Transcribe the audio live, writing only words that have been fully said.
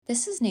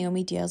This is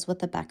Naomi Diaz with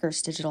the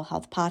Becker's Digital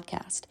Health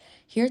Podcast.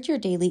 Here's your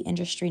daily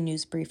industry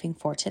news briefing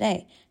for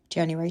today,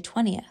 January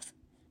 20th.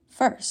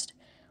 First,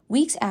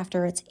 weeks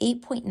after its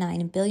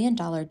 $8.9 billion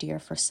deal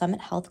for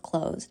Summit Health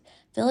closed,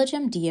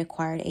 VillageMD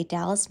acquired a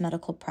Dallas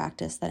medical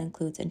practice that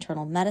includes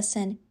internal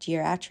medicine,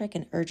 geriatric,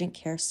 and urgent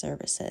care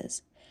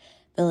services.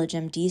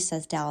 VillageMD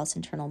says Dallas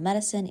internal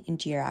medicine and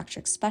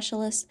geriatric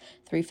specialists,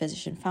 3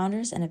 physician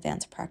founders, and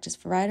advanced practice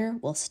provider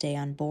will stay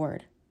on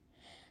board.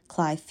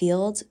 Clive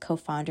Fields,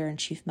 co-founder and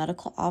chief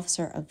medical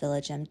officer of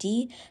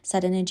VillageMD,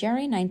 said in a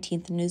January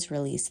 19th news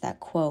release that,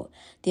 quote,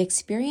 "The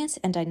experienced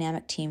and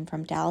dynamic team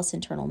from Dallas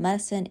Internal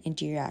Medicine and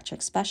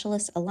Geriatric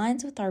Specialists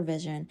aligns with our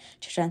vision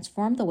to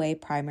transform the way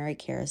primary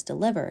care is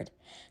delivered.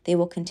 They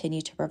will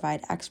continue to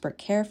provide expert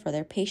care for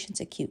their patients'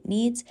 acute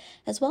needs,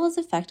 as well as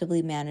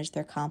effectively manage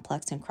their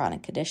complex and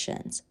chronic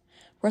conditions.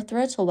 We're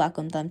thrilled to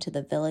welcome them to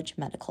the Village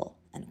Medical,"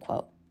 end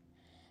quote.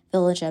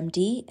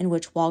 VillageMD, in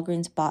which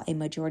Walgreens bought a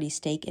majority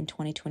stake in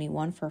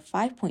 2021 for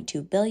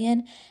 $5.2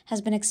 billion,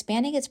 has been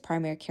expanding its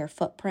primary care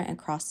footprint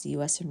across the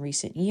U.S. in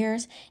recent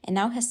years and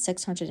now has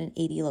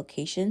 680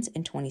 locations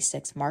in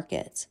 26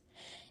 markets.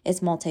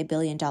 Its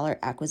multi-billion-dollar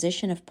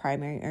acquisition of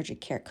primary urgent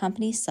care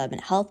company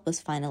Summit Health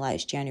was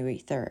finalized January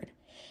 3rd.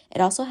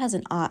 It also has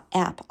an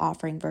app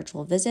offering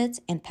virtual visits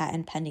and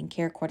patent-pending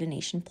care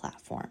coordination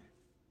platform.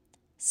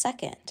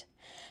 Second,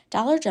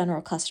 Dollar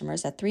General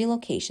customers at 3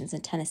 locations in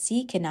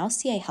Tennessee can now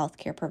see a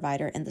healthcare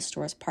provider in the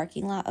store's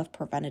parking lot of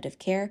preventative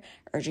care,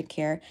 urgent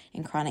care,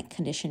 and chronic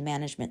condition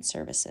management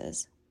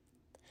services.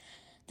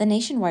 The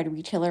nationwide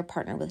retailer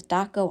partnered with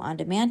DocGo On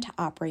Demand to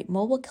operate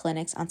mobile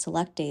clinics on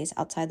select days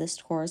outside the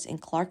stores in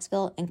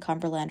Clarksville and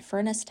Cumberland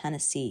Furnace,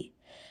 Tennessee.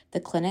 The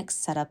clinics,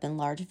 set up in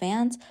large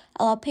vans,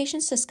 allow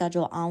patients to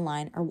schedule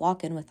online or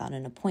walk in without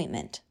an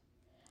appointment.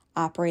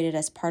 Operated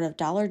as part of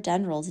Dollar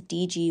General's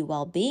DG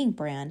Wellbeing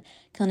brand,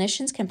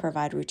 clinicians can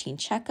provide routine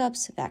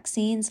checkups,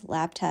 vaccines,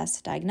 lab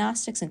tests,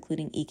 diagnostics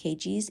including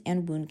EKGs,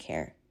 and wound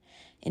care.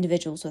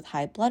 Individuals with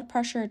high blood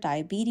pressure,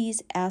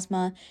 diabetes,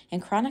 asthma,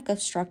 and chronic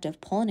obstructive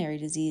pulmonary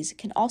disease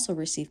can also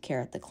receive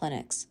care at the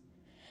clinics.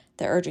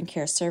 The urgent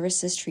care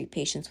services treat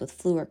patients with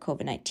flu or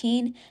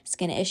COVID-19,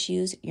 skin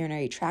issues,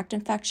 urinary tract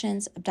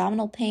infections,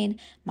 abdominal pain,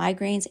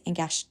 migraines, and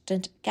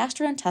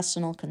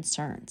gastrointestinal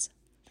concerns.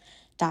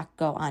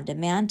 DocGo On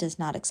Demand does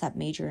not accept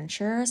major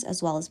insurers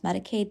as well as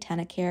Medicaid,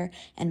 Tenacare,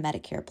 and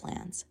Medicare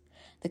plans.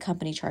 The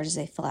company charges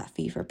a flat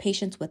fee for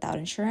patients without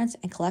insurance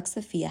and collects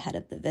the fee ahead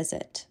of the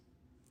visit.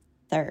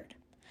 Third,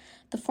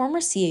 the former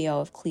CEO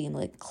of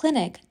Cleveland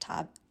Clinic,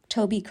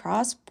 Toby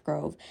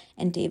Cosgrove,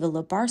 and David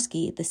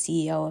Lubarsky, the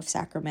CEO of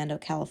Sacramento,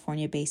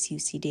 California-based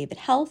UC David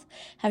Health,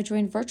 have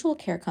joined virtual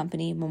care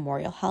company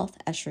Memorial Health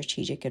as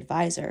strategic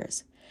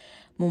advisors.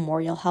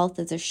 Memorial Health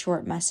is a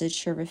short message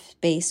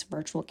service-based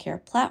virtual care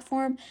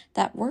platform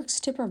that works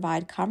to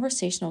provide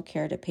conversational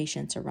care to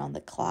patients around the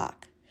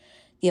clock.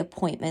 The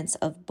appointments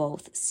of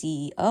both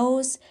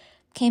CEOs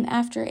came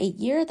after a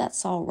year that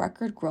saw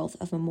record growth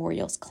of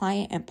Memorial's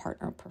client and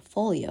partner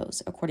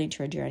portfolios, according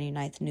to a January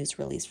 9th news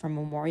release from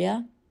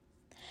Memorial.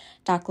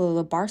 Dr.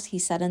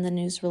 Lubarsky said in the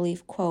news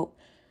release, quote,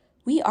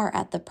 "We are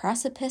at the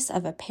precipice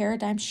of a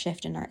paradigm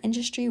shift in our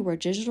industry where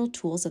digital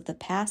tools of the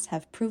past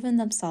have proven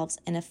themselves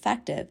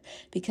ineffective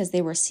because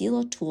they were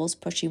siloed tools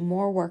pushing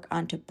more work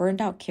onto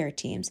burned-out care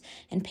teams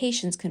and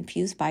patients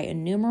confused by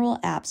innumerable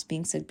apps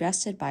being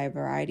suggested by a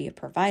variety of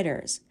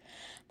providers.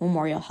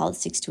 Memorial Health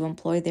seeks to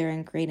employ their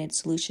integrated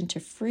solution to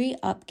free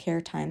up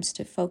care times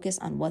to focus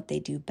on what they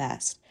do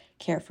best,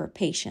 care for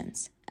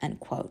patients," end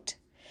quote.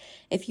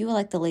 If you would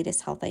like the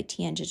latest health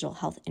IT and digital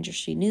health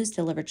industry news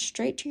delivered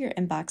straight to your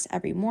inbox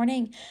every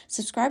morning,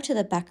 subscribe to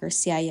the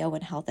Becker's CIO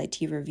and Health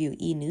IT Review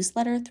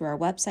e-newsletter through our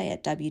website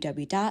at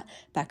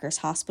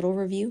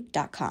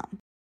www.beckershospitalreview.com.